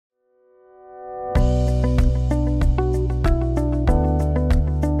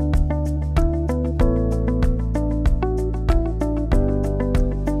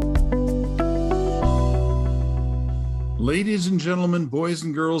Ladies and gentlemen, boys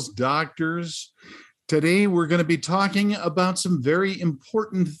and girls, doctors, today we're going to be talking about some very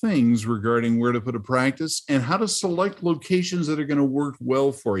important things regarding where to put a practice and how to select locations that are going to work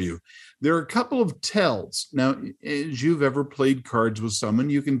well for you. There are a couple of tells. Now, as you've ever played cards with someone,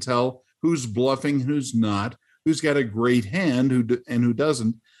 you can tell who's bluffing, who's not, who's got a great hand and who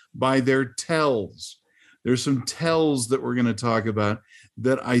doesn't by their tells. There's some tells that we're going to talk about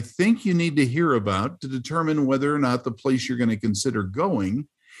that I think you need to hear about to determine whether or not the place you're going to consider going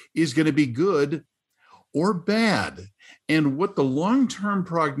is going to be good or bad, and what the long-term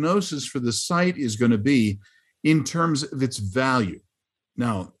prognosis for the site is going to be in terms of its value.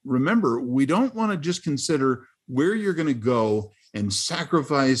 Now, remember, we don't want to just consider where you're going to go and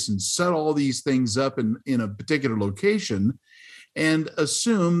sacrifice and set all these things up in a particular location and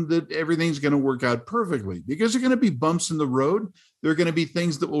assume that everything's going to work out perfectly, because there are going to be bumps in the road. There are going to be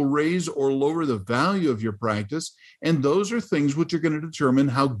things that will raise or lower the value of your practice, and those are things which are going to determine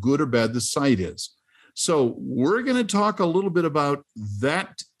how good or bad the site is. So we're going to talk a little bit about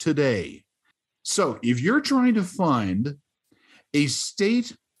that today. So if you're trying to find a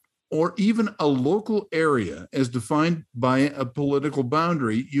state or even a local area as defined by a political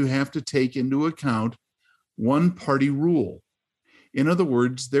boundary, you have to take into account one-party rule. In other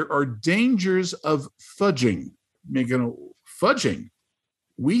words, there are dangers of fudging. Fudging.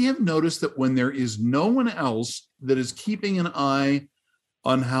 We have noticed that when there is no one else that is keeping an eye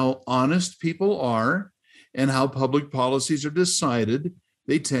on how honest people are and how public policies are decided,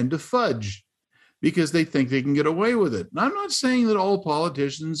 they tend to fudge because they think they can get away with it. And I'm not saying that all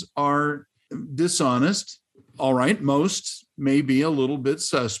politicians are dishonest. All right, most may be a little bit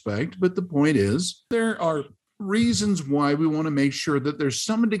suspect, but the point is there are reasons why we want to make sure that there's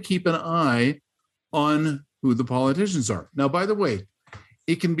someone to keep an eye on who the politicians are. Now, by the way,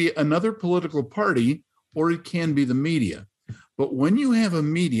 it can be another political party or it can be the media. But when you have a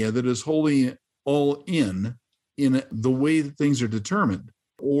media that is wholly all in the way that things are determined,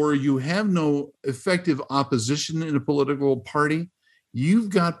 or you have no effective opposition in a political party, you've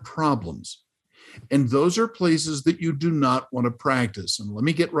got problems. And those are places that you do not want to practice. And let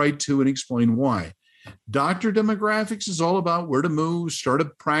me get right to and explain why. Doctor demographics is all about where to move, start a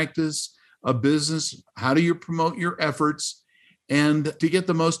practice, a business, how do you promote your efforts, and to get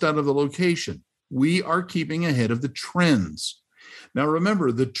the most out of the location. We are keeping ahead of the trends. Now,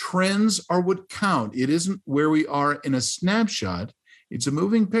 remember, the trends are what count. It isn't where we are in a snapshot. It's a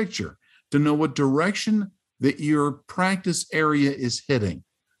moving picture to know what direction that your practice area is heading.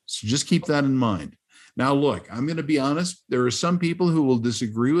 So just keep that in mind. Now, look, I'm going to be honest. There are some people who will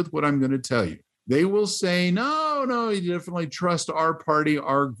disagree with what I'm going to tell you. They will say, no, you definitely trust our party,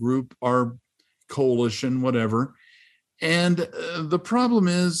 our group, our coalition, whatever. And the problem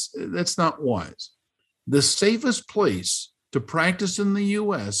is that's not wise. The safest place to practice in the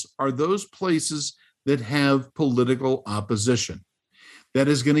U.S. are those places that have political opposition. That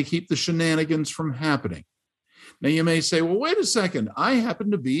is going to keep the shenanigans from happening. Now, you may say, well, wait a second. I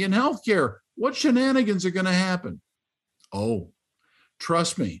happen to be in healthcare. What shenanigans are going to happen? Oh,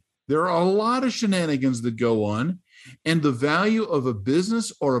 trust me. There are a lot of shenanigans that go on, and the value of a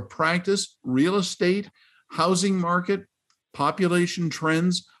business or a practice, real estate, housing market, population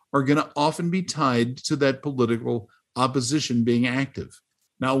trends are going to often be tied to that political opposition being active.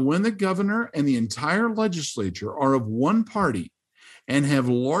 Now, when the governor and the entire legislature are of one party and have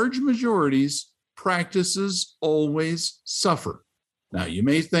large majorities, practices always suffer. Now, you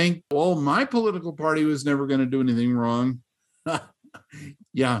may think, well, my political party was never going to do anything wrong.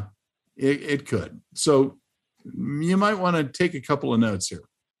 Yeah, it could. So you might want to take a couple of notes here.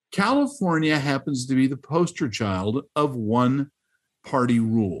 California happens to be the poster child of one-party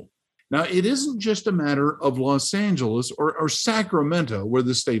rule. Now, it isn't just a matter of Los Angeles or Sacramento, where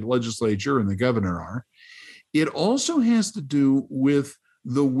the state legislature and the governor are. It also has to do with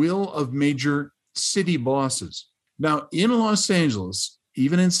the will of major city bosses. Now, in Los Angeles,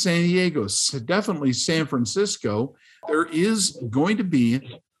 even in San Diego, definitely San Francisco, there is going to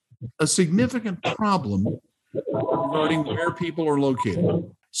be a significant problem regarding where people are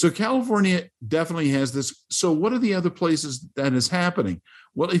located. So California definitely has this. So what are the other places that is happening?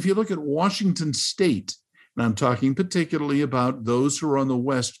 Well, if you look at Washington State, and I'm talking particularly about those who are on the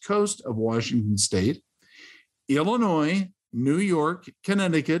west coast of Washington State, Illinois, New York,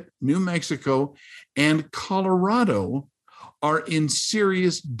 Connecticut, New Mexico, and Colorado are in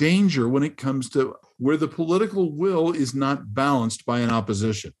serious danger when it comes to where the political will is not balanced by an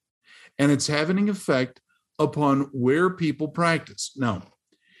opposition. And it's having an effect upon where people practice. Now,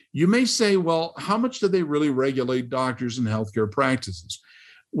 you may say, well, how much do they really regulate doctors and healthcare practices?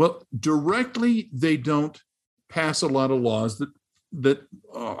 Well, directly, they don't pass a lot of laws that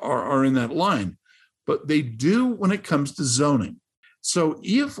are in that line, but they do when it comes to zoning. So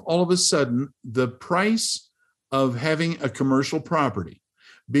if all of a sudden the price of having a commercial property,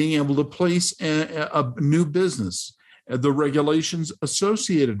 being able to place a new business, the regulations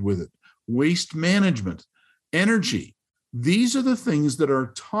associated with it, waste management, energy, these are the things that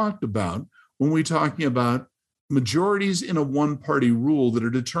are talked about when we're talking about majorities in a one-party rule that are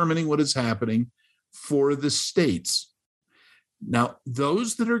determining what is happening for the states. Now,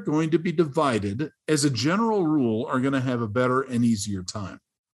 those that are going to be divided, as a general rule, are going to have a better and easier time.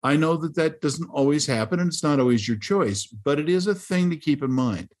 I know that doesn't always happen, and it's not always your choice, but it is a thing to keep in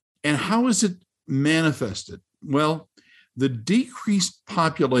mind. And how is it manifested? Well, the decreased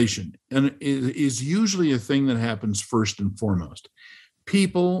population is usually a thing that happens first and foremost.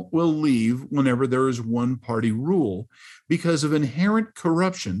 People will leave whenever there is one-party rule because of inherent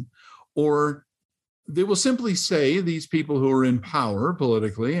corruption, or they will simply say, these people who are in power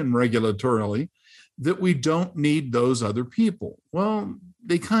politically and regulatorily, that we don't need those other people. Well,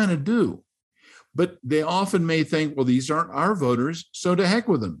 they kind of do. But they often may think, well, these aren't our voters, so to heck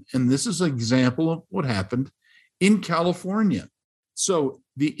with them. And this is an example of what happened in California. So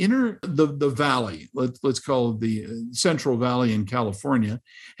the valley, let's call it the Central Valley in California,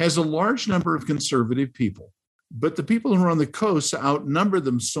 has a large number of conservative people. But the people who are on the coast outnumber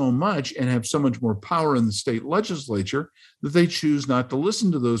them so much and have so much more power in the state legislature that they choose not to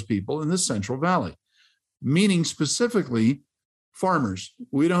listen to those people in the Central Valley, meaning specifically farmers.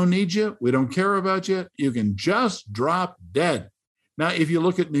 We don't need you. We don't care about you. You can just drop dead. Now, if you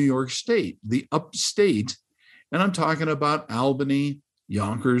look at New York State, the upstate, and I'm talking about Albany,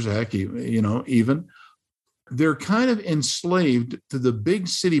 Yonkers, heck, even, they're kind of enslaved to the big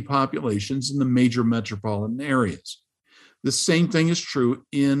city populations in the major metropolitan areas. The same thing is true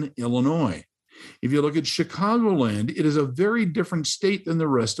in Illinois. If you look at Chicagoland, it is a very different state than the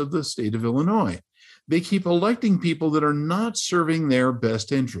rest of the state of Illinois. They keep electing people that are not serving their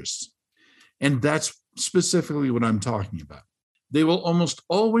best interests. And that's specifically what I'm talking about. They will almost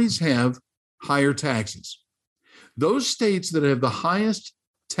always have higher taxes. Those states that have the highest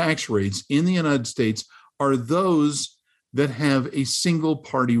tax rates in the United States are those that have a single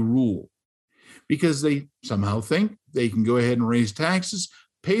party rule, because they somehow think they can go ahead and raise taxes,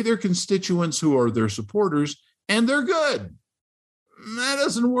 pay their constituents who are their supporters, and they're good. That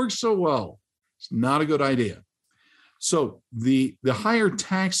doesn't work so well. It's not a good idea. So the higher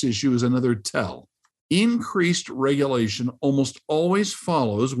tax issue is another tell. Increased regulation almost always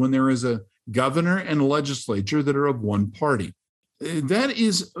follows when there is a governor and legislature that are of one party. That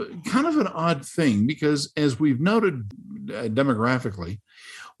is kind of an odd thing because, as we've noted demographically,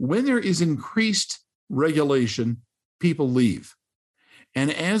 when there is increased regulation, people leave.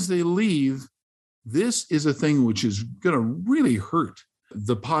 And as they leave, this is a thing which is going to really hurt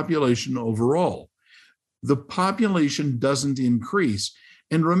the population overall. The population doesn't increase.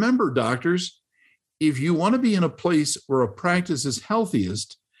 And remember, doctors, if you want to be in a place where a practice is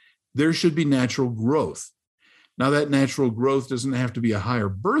healthiest, there should be natural growth. Now, that natural growth doesn't have to be a higher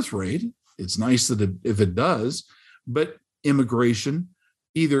birth rate. It's nice that if it does, but immigration,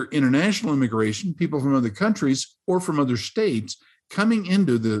 either international immigration, people from other countries or from other states coming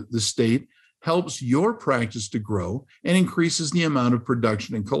into the state, helps your practice to grow and increases the amount of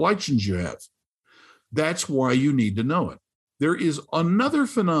production and collections you have. That's why you need to know it. There is another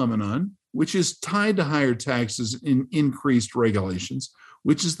phenomenon which is tied to higher taxes and increased regulations,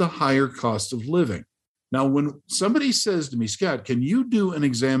 which is the higher cost of living. Now, when somebody says to me, Scott, can you do an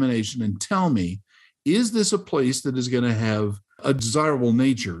examination and tell me, is this a place that is going to have a desirable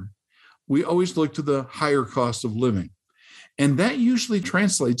nature? We always look to the higher cost of living. And that usually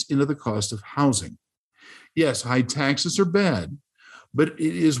translates into the cost of housing. Yes, high taxes are bad, but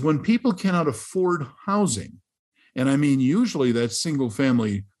it is when people cannot afford housing. And I mean, usually that's single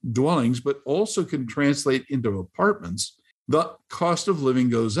family dwellings, but also can translate into apartments. The cost of living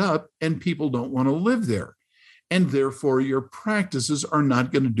goes up and people don't want to live there. And therefore, your practices are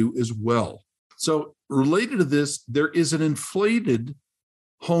not going to do as well. So related to this, there is an inflated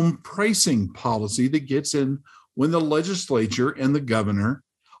home pricing policy that gets in when the legislature and the governor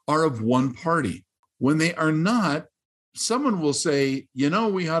are of one party. When they are not, someone will say,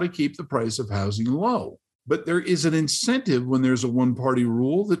 we ought to keep the price of housing low. But there is an incentive when there's a one-party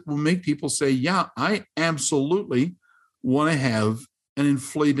rule that will make people say, yeah, I absolutely want to have an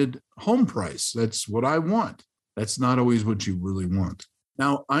inflated home price. That's what I want. That's not always what you really want.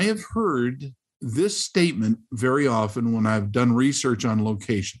 Now, I have heard this statement very often when I've done research on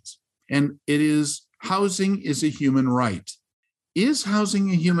locations, and it is, housing is a human right. Is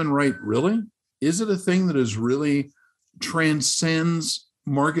housing a human right, really? Is it a thing that is really transcends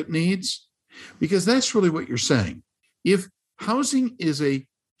market needs? Because that's really what you're saying. If housing is a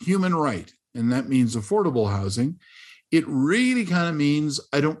human right, and that means affordable housing, it really kind of means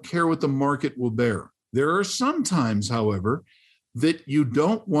I don't care what the market will bear. There are some times, however, that you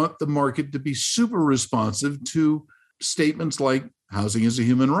don't want the market to be super responsive to statements like housing is a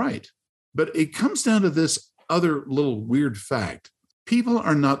human right. But it comes down to this other little weird fact. People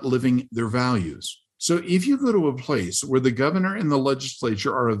are not living their values. So if you go to a place where the governor and the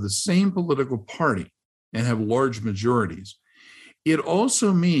legislature are of the same political party and have large majorities, it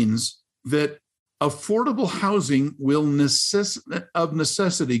also means that affordable housing will of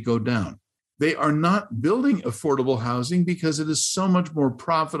necessity go down. They are not building affordable housing because it is so much more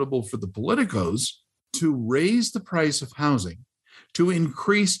profitable for the politicos to raise the price of housing, to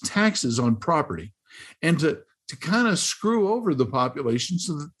increase taxes on property, and to kind of screw over the population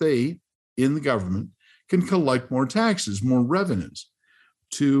so that they, in the government, can collect more taxes, more revenues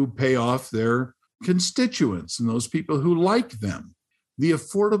to pay off their constituents and those people who like them. The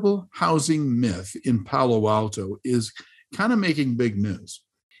affordable housing myth in Palo Alto is kind of making big news.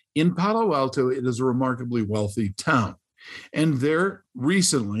 In Palo Alto, it is a remarkably wealthy town. And there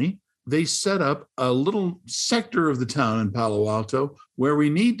recently, they set up a little sector of the town in Palo Alto where we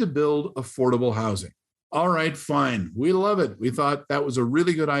need to build affordable housing. All right, fine. We love it. We thought that was a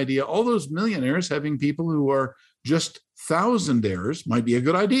really good idea. All those millionaires having people who are just thousandaires might be a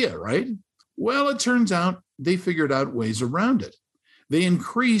good idea, right? Well, it turns out they figured out ways around it. They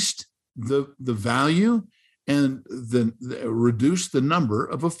increased the value and reduced the number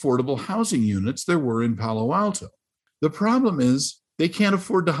of affordable housing units there were in Palo Alto. The problem is they can't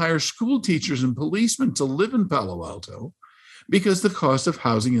afford to hire school teachers and policemen to live in Palo Alto because the cost of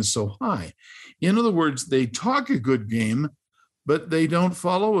housing is so high. In other words, they talk a good game, but they don't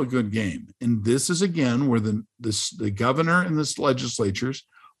follow a good game. And this is, again, where the governor and the legislatures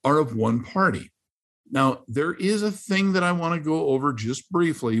are of one party. Now, there is a thing that I want to go over just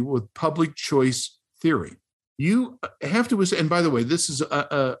briefly with public choice theory. You have to, and by the way, this is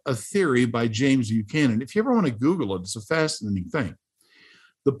a theory by James Buchanan. If you ever want to Google it, it's a fascinating thing.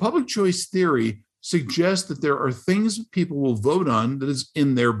 The public choice theory suggests that there are things people will vote on that is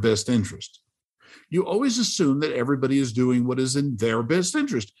in their best interest. You always assume that everybody is doing what is in their best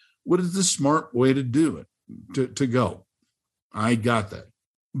interest. What is the smart way to do it, to go? I got that.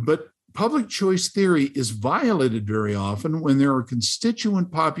 But public choice theory is violated very often when there are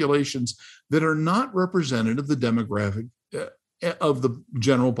constituent populations that are not representative of the demographic of the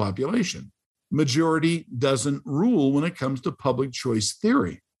general population. Majority doesn't rule when it comes to public choice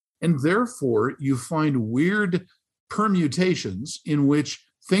theory. And therefore, you find weird permutations in which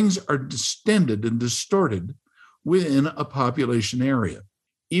things are distended and distorted within a population area.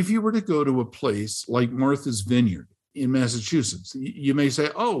 If you were to go to a place like Martha's Vineyard in Massachusetts, you may say,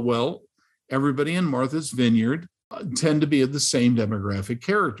 oh, well, everybody in Martha's Vineyard tend to be of the same demographic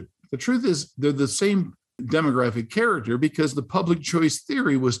character. The truth is they're the same demographic character because the public choice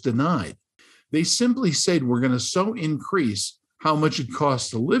theory was denied. They simply said, we're going to so increase how much it costs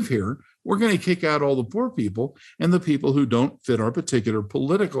to live here, we're going to kick out all the poor people and the people who don't fit our particular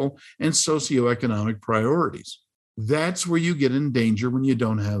political and socioeconomic priorities. That's where you get in danger when you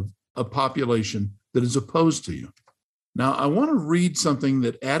don't have a population that is opposed to you. Now, I want to read something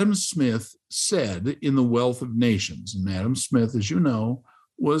that Adam Smith said in The Wealth of Nations. And Adam Smith, as you know,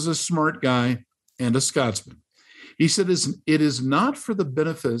 was a smart guy and a Scotsman. He said, it is not for the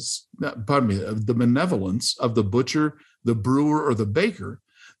the benevolence of the butcher, the brewer, or the baker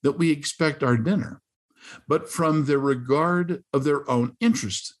that we expect our dinner, but from the regard of their own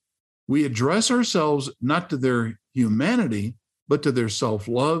interest. We address ourselves not to their humanity, but to their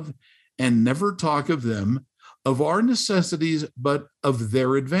self-love, and never talk of them, of our necessities, but of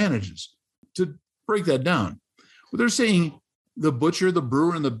their advantages. To break that down, they're saying the butcher, the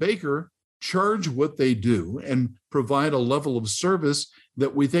brewer, and the baker charge what they do and provide a level of service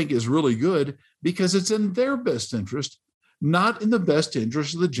that we think is really good because it's in their best interest, not in the best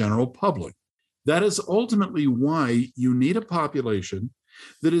interest of the general public. That is ultimately why you need a population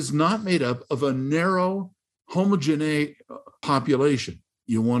that is not made up of a narrow, homogeneous population.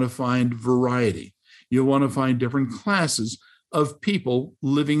 You want to find variety. You want to find different classes of people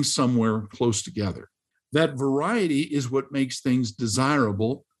living somewhere close together. That variety is what makes things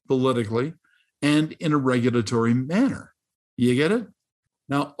desirable politically and in a regulatory manner. You get it?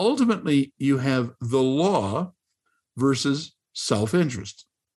 Now, ultimately, you have the law versus self-interest.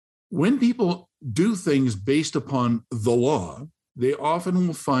 When people do things based upon the law, they often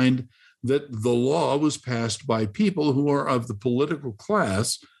will find that the law was passed by people who are of the political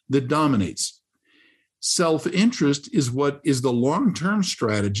class that dominates. Self-interest is what is the long-term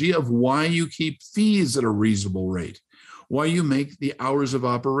strategy of why you keep fees at a reasonable rate, why you make the hours of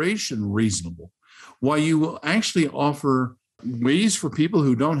operation reasonable, why you will actually offer ways for people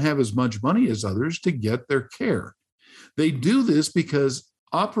who don't have as much money as others to get their care. They do this because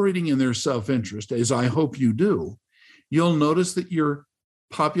operating in their self-interest, as I hope you do, you'll notice that your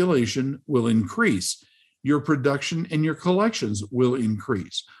population will increase, your production and your collections will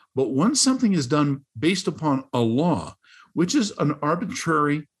increase. But once something is done based upon a law, which is an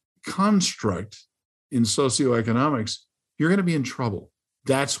arbitrary construct in socioeconomics, you're going to be in trouble.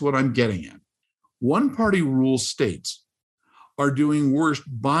 That's what I'm getting at. One-party rule states are doing worst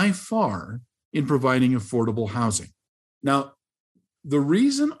by far in providing affordable housing. Now, the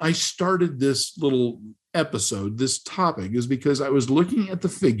reason I started this little episode, this topic, is because I was looking at the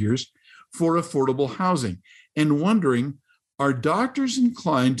figures for affordable housing and wondering, are doctors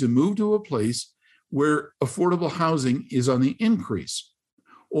inclined to move to a place where affordable housing is on the increase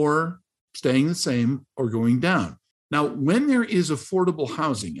or staying the same or going down? Now, when there is affordable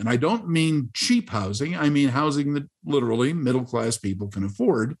housing, and I don't mean cheap housing, I mean housing that literally middle-class people can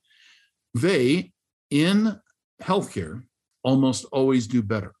afford, they, in healthcare, almost always do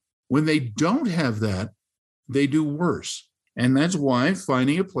better. When they don't have that, they do worse. And that's why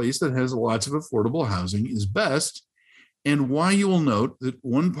finding a place that has lots of affordable housing is best, and why you will note that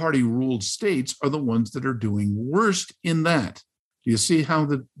one-party ruled states are the ones that are doing worst in that. Do you see how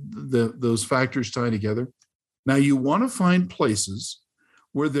those factors tie together? Now, you want to find places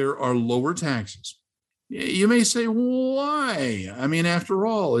where there are lower taxes. You may say, why? I mean, after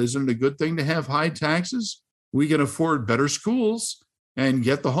all, isn't it a good thing to have high taxes? We can afford better schools and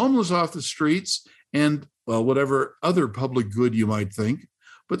get the homeless off the streets and, well, whatever other public good you might think.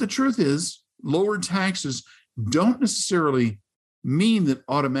 But the truth is, lower taxes don't necessarily mean that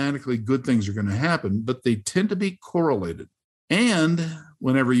automatically good things are going to happen, but they tend to be correlated. And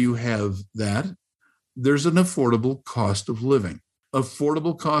whenever you have that, there's an affordable cost of living.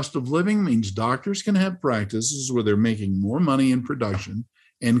 Affordable cost of living means doctors can have practices where they're making more money in production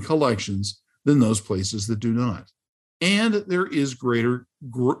and collections than those places that do not. And there is greater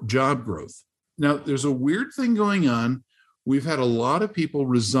job growth. Now, there's a weird thing going on. We've had a lot of people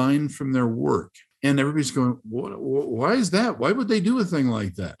resign from their work, and everybody's going, why is that? Why would they do a thing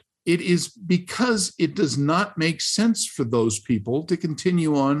like that? It is because it does not make sense for those people to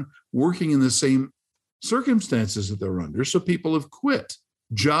continue on working in the same circumstances that they're under. So people have quit.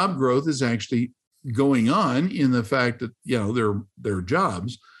 Job growth is actually going on in the fact that, there are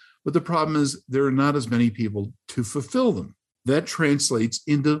jobs, but the problem is there are not as many people to fulfill them. That translates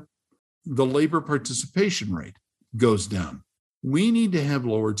into the labor participation rate goes down. We need to have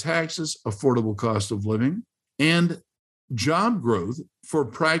lower taxes, affordable cost of living, and job growth for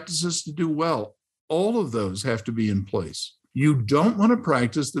practices to do well. All of those have to be in place. You don't want a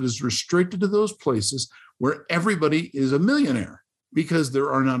practice that is restricted to those places where everybody is a millionaire, because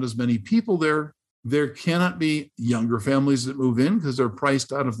there are not as many people there. There cannot be younger families that move in because they're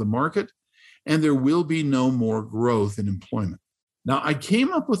priced out of the market, and there will be no more growth in employment. Now, I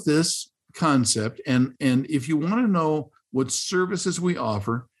came up with this concept, and if you want to know what services we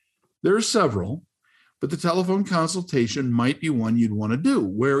offer, there are several, but the telephone consultation might be one you'd want to do,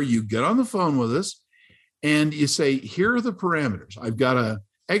 where you get on the phone with us and you say, here are the parameters. I've got an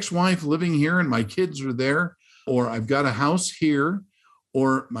ex-wife living here and my kids are there, or I've got a house here,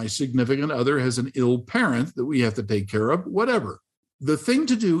 or my significant other has an ill parent that we have to take care of, whatever. The thing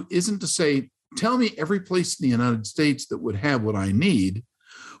to do isn't to say, tell me every place in the United States that would have what I need,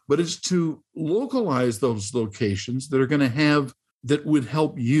 but it's to localize those locations that are going to have, that would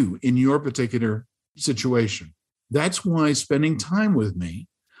help you in your particular situation. That's why spending time with me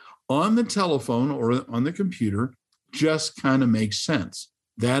on the telephone or on the computer just kind of makes sense.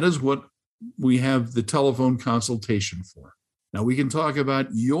 That is what we have the telephone consultation for. Now, we can talk about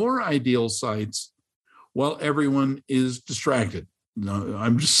your ideal sites while everyone is distracted. No,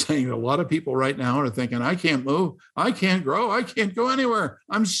 I'm just saying a lot of people right now are thinking, I can't move, I can't grow, I can't go anywhere,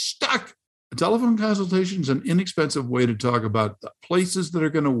 I'm stuck. A telephone consultation is an inexpensive way to talk about the places that are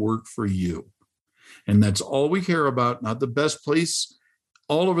going to work for you. And that's all we care about, not the best place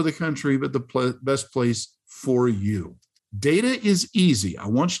all over the country, but the best place for you. Data is easy. I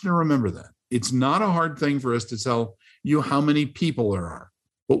want you to remember that. It's not a hard thing for us to tell you how many people there are.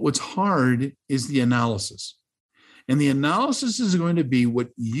 But what's hard is the analysis. And the analysis is going to be what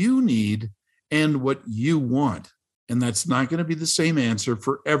you need and what you want. And that's not going to be the same answer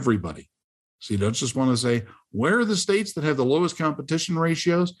for everybody. So you don't just want to say, where are the states that have the lowest competition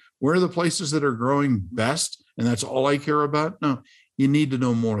ratios? Where are the places that are growing best? And that's all I care about? No, you need to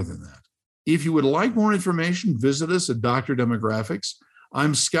know more than that. If you would like more information, visit us at Dr. Demographics.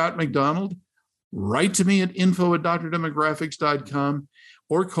 I'm Scott McDonald. Write to me at info@drdemographics.com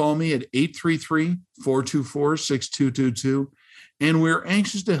or call me at 833-424-6222. And we're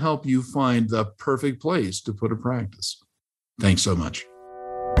anxious to help you find the perfect place to put a practice. Thanks so much.